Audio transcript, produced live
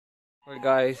Well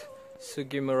guys,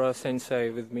 Sugimura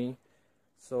Sensei with me.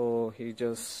 So he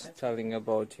just telling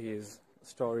about his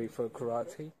story for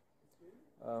karate.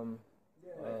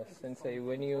 Sensei,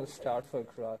 when you start for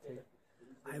karate?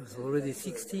 I was already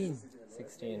 16.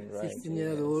 16, right? 16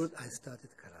 years old, I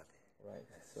started karate. Right.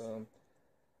 So,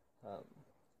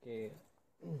 okay.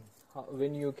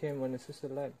 When you came on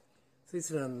Switzerland?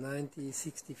 Switzerland,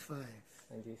 1965.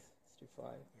 1965.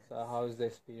 Yes. So how's the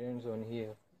experience on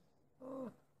here?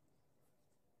 Oh.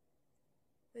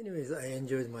 Anyways, I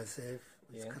enjoyed myself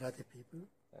with karate people.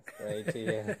 That's great.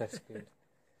 Yeah, that's good.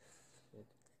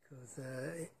 Because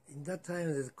in that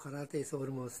time, the karate is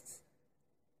almost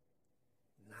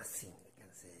nothing, I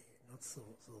can say. Not so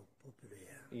popular.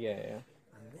 Yeah.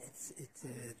 And it's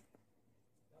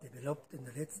developed in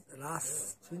the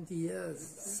last 20 years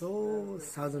so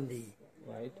suddenly.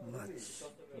 Right. Much.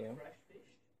 Yeah.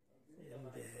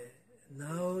 And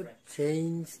now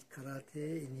changed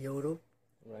karate in Europe.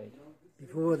 Right.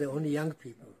 Before, the only young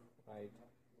people. Right.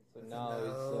 So now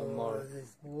it's more.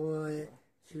 There's more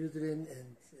children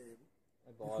and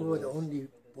before the only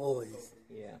boys.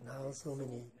 Yeah. Now so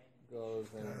many girls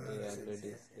and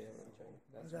ladies.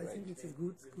 That's I think it's a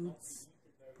good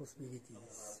possibilities.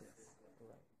 Yes.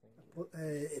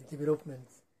 Right. Development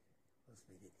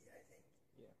possibility, I think.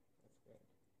 Yeah, that's great.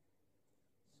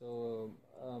 So,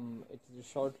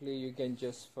 shortly you can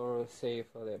just say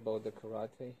about the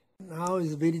karate. Now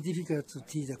it's very difficult to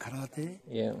teach the karate.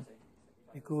 Yeah.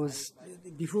 Because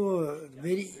before,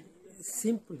 very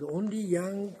simple, only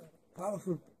young,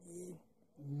 powerful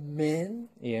men.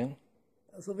 Yeah.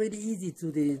 So very easy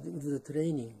to do the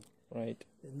training. Right.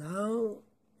 Now,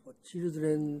 for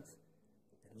children,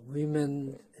 and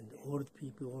women, and old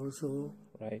people also.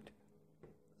 Right.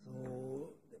 So,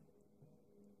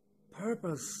 the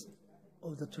purpose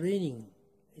of the training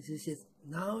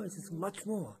now it is much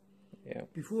more. Yeah.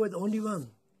 Before, the only one,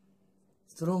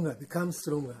 stronger, becomes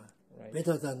stronger, right.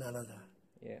 Better than another.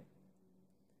 Yeah.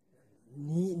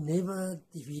 Never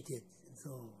defeated, and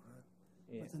so.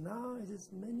 Yeah. But now it is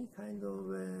many kind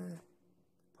of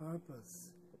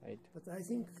purpose. Right. But I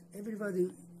think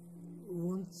everybody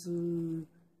wants to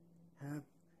have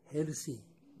healthy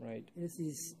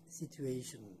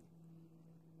situation.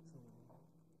 So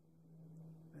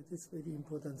that is very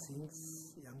important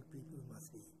things. Young people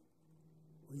must be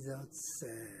without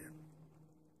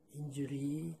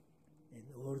injury, and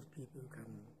old people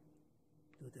can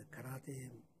do the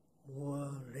karate more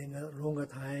longer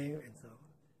time and so.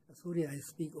 Sorry, I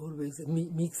speak always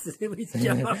mixed with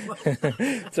German.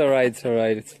 It's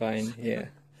alright, it's fine, yeah.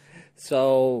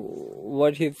 So,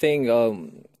 what do you think,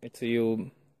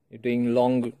 you're doing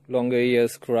longer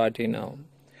years karate now.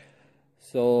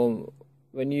 So,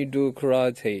 when you do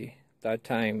karate that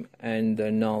time and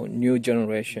now new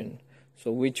generation,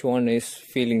 so which one is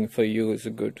feeling for you is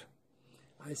good?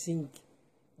 I think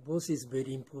both is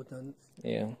very important.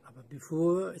 Yeah. But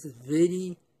before, it's a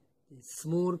very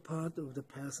small part of the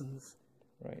persons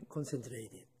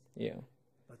concentrated. Yeah.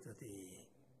 But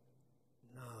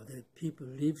now the people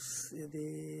lives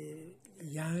the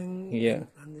young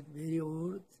and very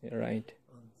old. Right.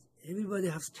 Everybody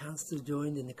has chance to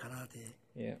join in the karate.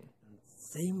 Yeah. And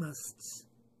they must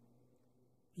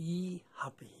be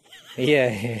happy.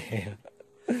 Yeah.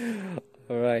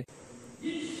 All right.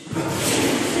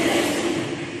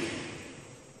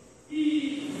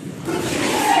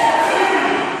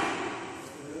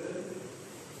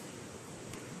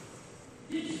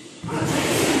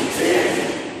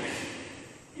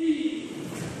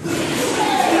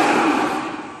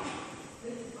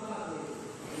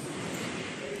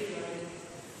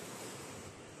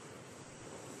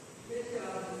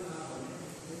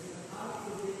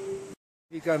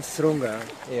 Become stronger.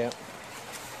 Yeah.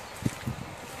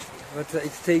 But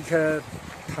it takes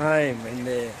time,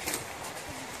 and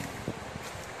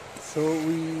so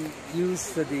we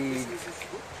use the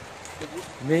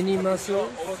many muscles,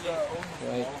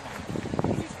 right?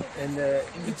 And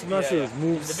each muscle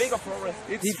moves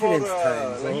different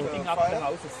times.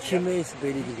 Kime is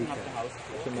very difficult.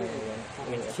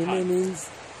 Kime means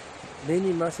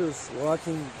many muscles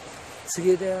working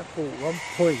together for one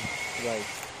point. Right.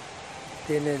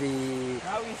 Then the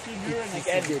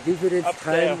different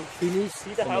time finish.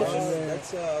 See the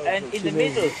houses? And in the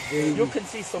middle, you can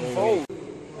see some holes.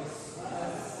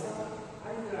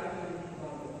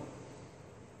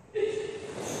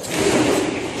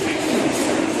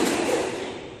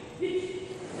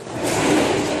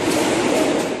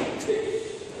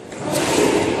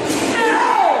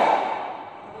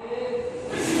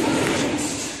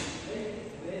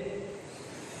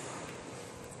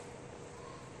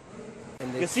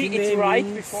 see, it's right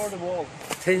before the wall.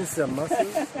 Tense the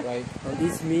muscles. Right. And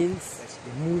this means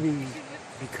the moving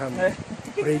become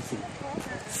breaking.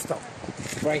 Stop.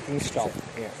 Breaking stop.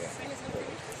 Yeah.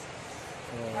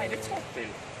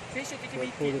 But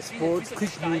for the sport,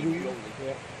 quick moving,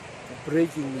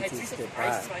 breaking it is the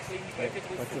bad.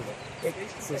 But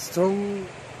the strong,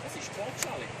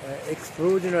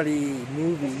 explosionary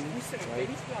moving, right,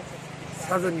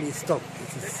 suddenly stop.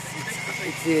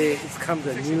 It's comes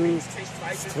a new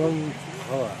strong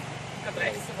power.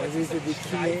 That is the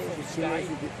key is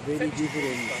very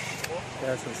different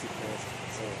person.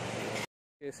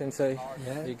 Okay, Sensei,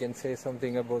 Yeah. you can say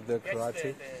something about the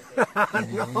karate.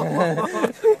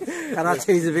 Karate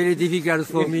is very difficult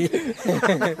for me.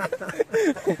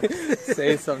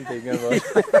 Say something about.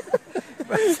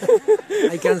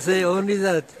 I can say only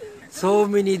that so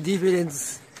many different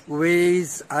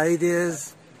ways,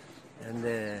 ideas, and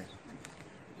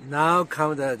now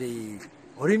come the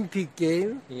Olympic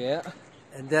game, Yeah.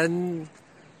 and then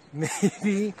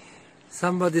maybe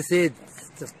somebody said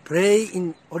the play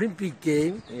in Olympic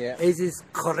game Yeah. is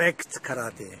correct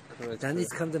karate. Correct, Then it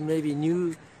comes maybe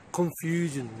new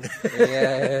confusion.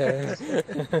 Yeah.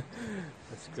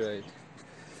 That's great.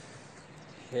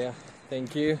 Yeah.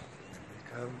 Thank you.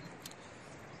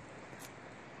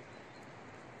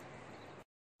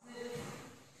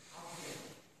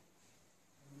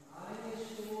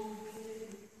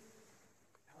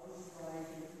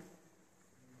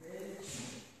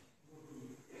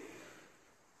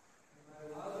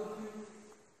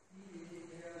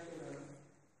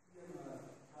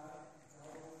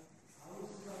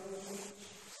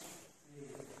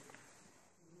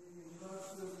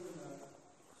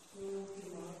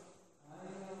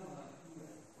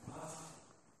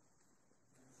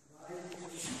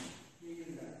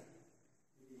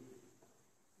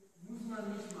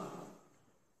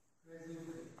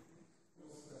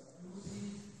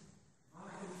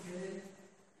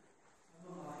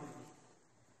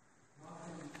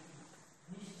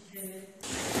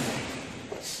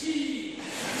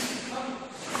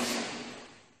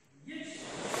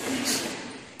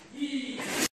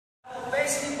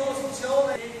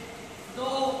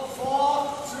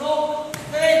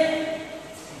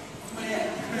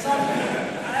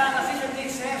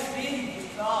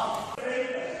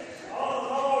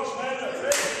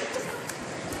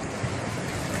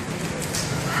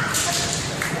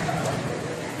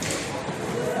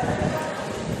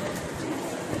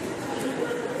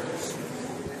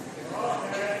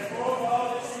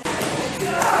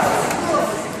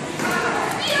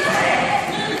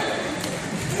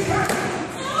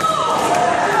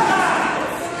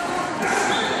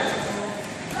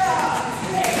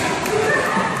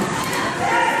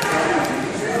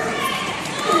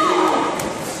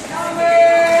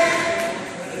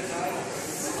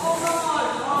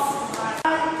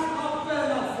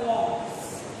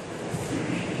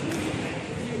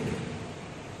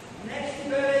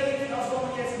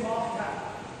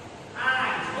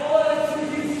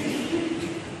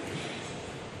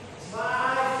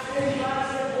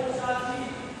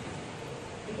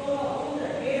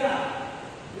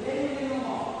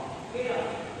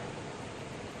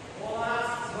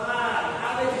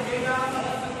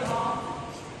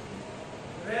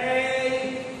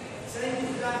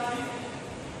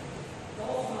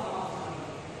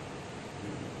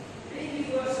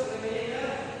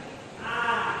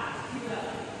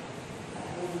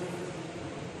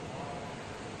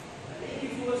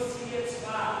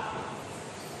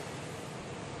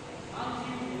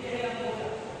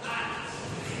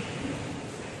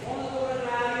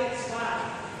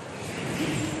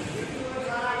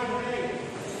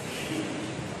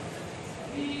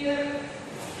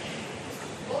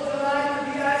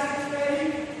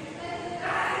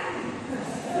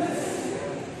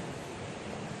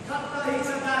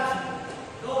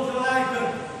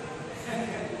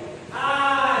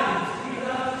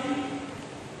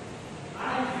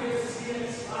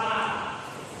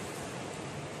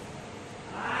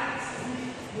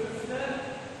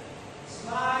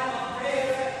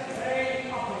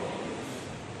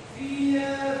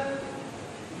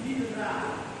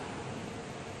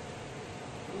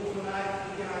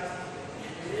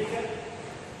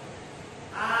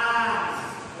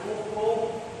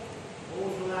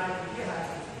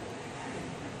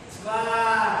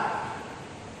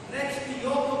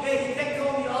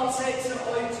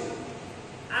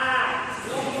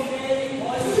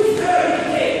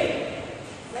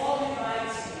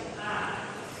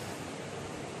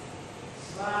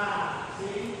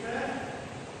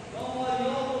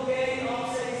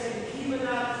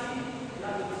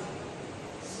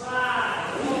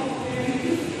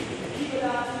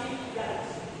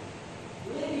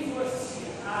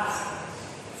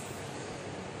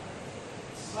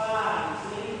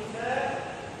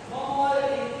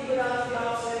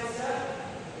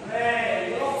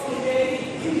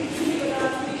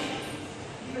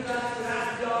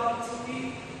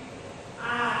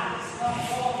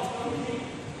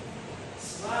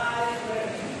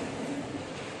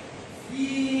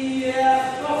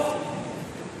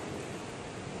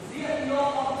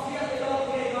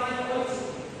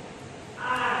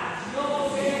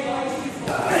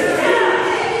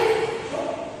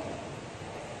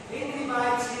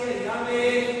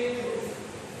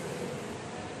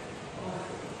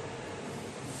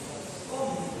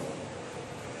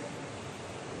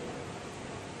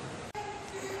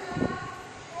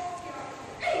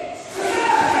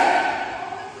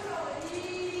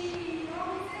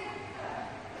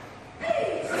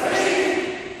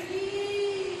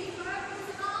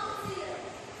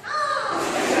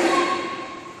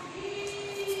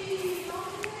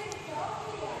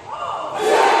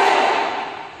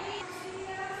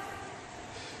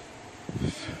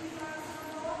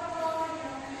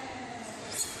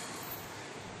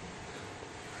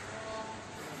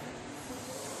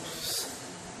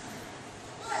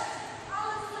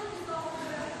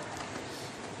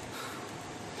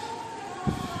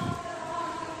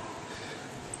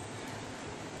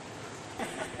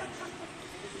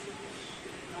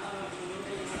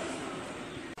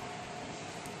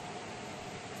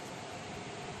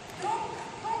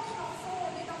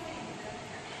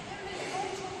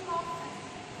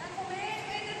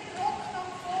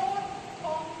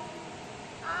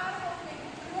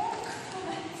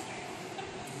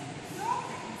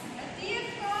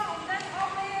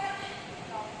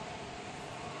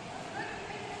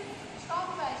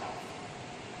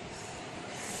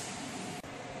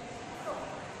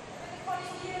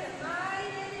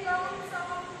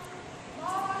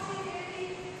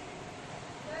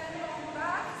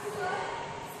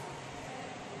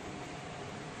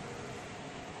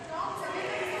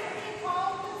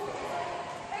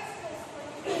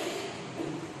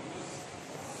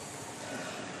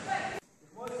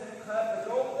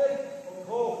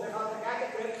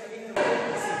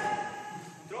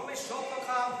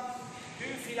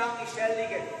 wie lange die Stelle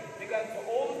liegen. Wir gehen von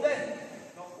unten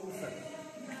nach oben.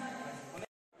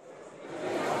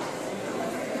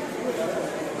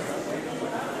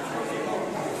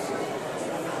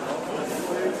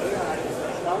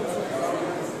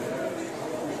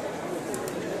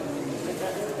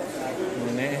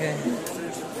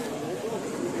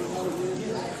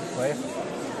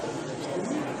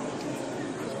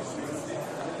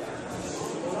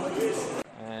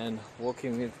 And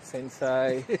walking with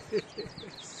Sensei.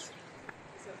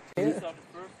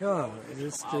 Yeah,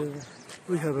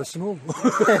 we have a snow.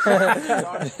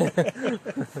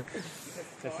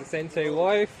 That's the Sensei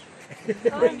wife.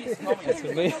 That's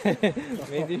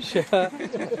Moideen,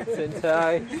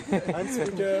 Sensei.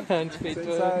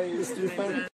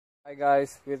 Hans-Peter. Hi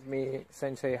guys, with me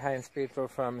Sensei Hans-Peter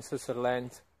from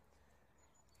Switzerland.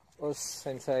 Us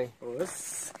Sensei.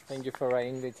 Us. Thank you for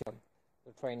arranging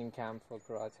the training camp for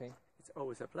karate. It's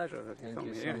always a pleasure that you come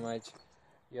here. Thank you so much.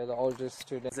 You're the oldest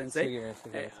student. Sensei?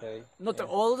 Not the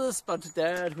oldest, but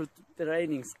there who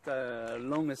trainings the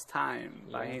longest time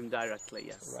by him directly,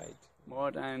 yes. Right.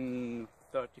 More than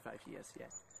 35 years,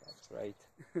 yes. That's great.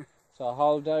 So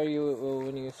how old are you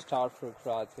when you start for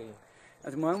karate?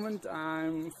 At the moment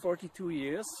I'm 42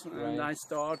 years and I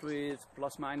start with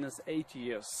plus minus 8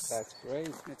 years. That's great.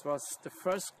 It was the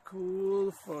first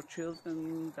school for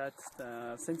children that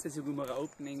the Sensei are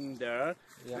opening there,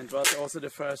 and it was also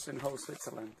the first in whole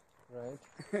Switzerland. Right.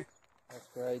 That's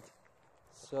great.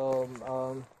 So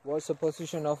what's the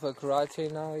position of a karate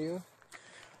now you?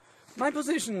 My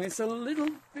position is a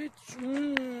little bit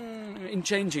in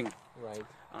changing. Right.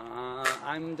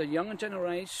 I'm the younger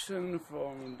generation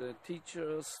from the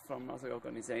teachers from other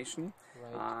organization.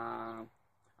 Right.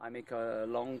 I make a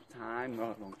long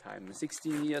time,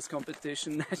 16 years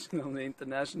competition, national and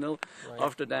international. Right.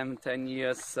 After them 10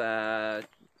 years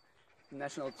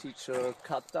national teacher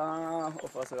kata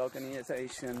of other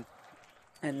organization.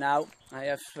 And now I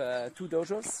have 2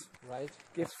 dojos. Right.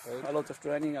 Give a lot of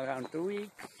training around the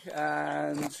week,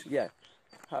 and yeah,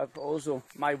 have also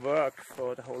my work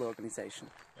for the whole organization.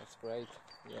 That's great.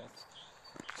 Yes.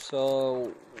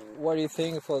 So, what do you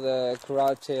think for the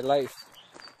karate life?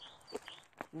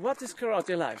 What is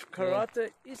karate life?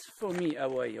 Karate is for me a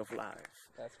way of life.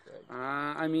 That's great.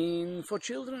 I mean, for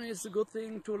children it's a good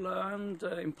thing to learn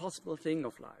the impossible thing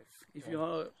of life. If you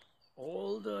are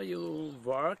older, you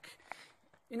work.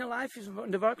 In the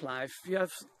work life, you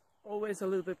have always a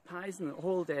little bit poison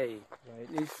all day. Right.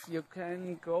 If you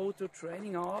can go to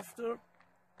training after,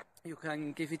 you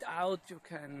can give it out, you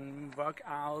can work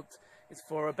out, it's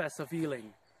for a better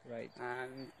feeling. Right.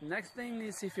 And next thing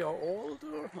is if you're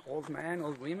older, old man,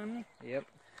 old women,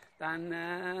 then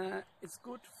it's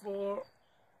good for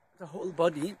the whole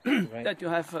body that you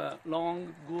have a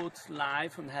long, good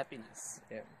life and happiness.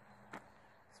 Yeah,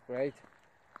 it's great.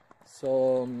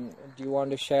 So, do you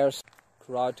want to share some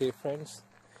karate friends?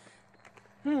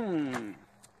 I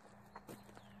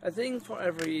think for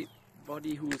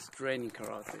everybody who's training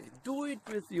karate, do it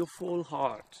with your full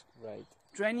heart. Right.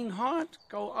 Training hard,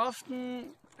 go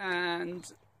often, and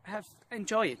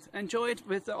enjoy it. Enjoy it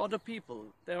with the other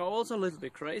people. They are also a little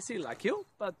bit crazy like you,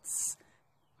 but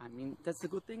I mean that's a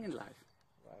good thing in life.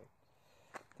 Right.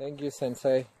 Thank you,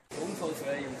 Sensei.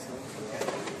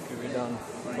 We're done.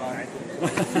 Bye.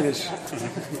 Finish.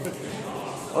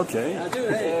 Okay.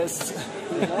 Yes.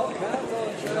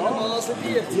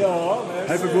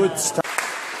 Have a good time.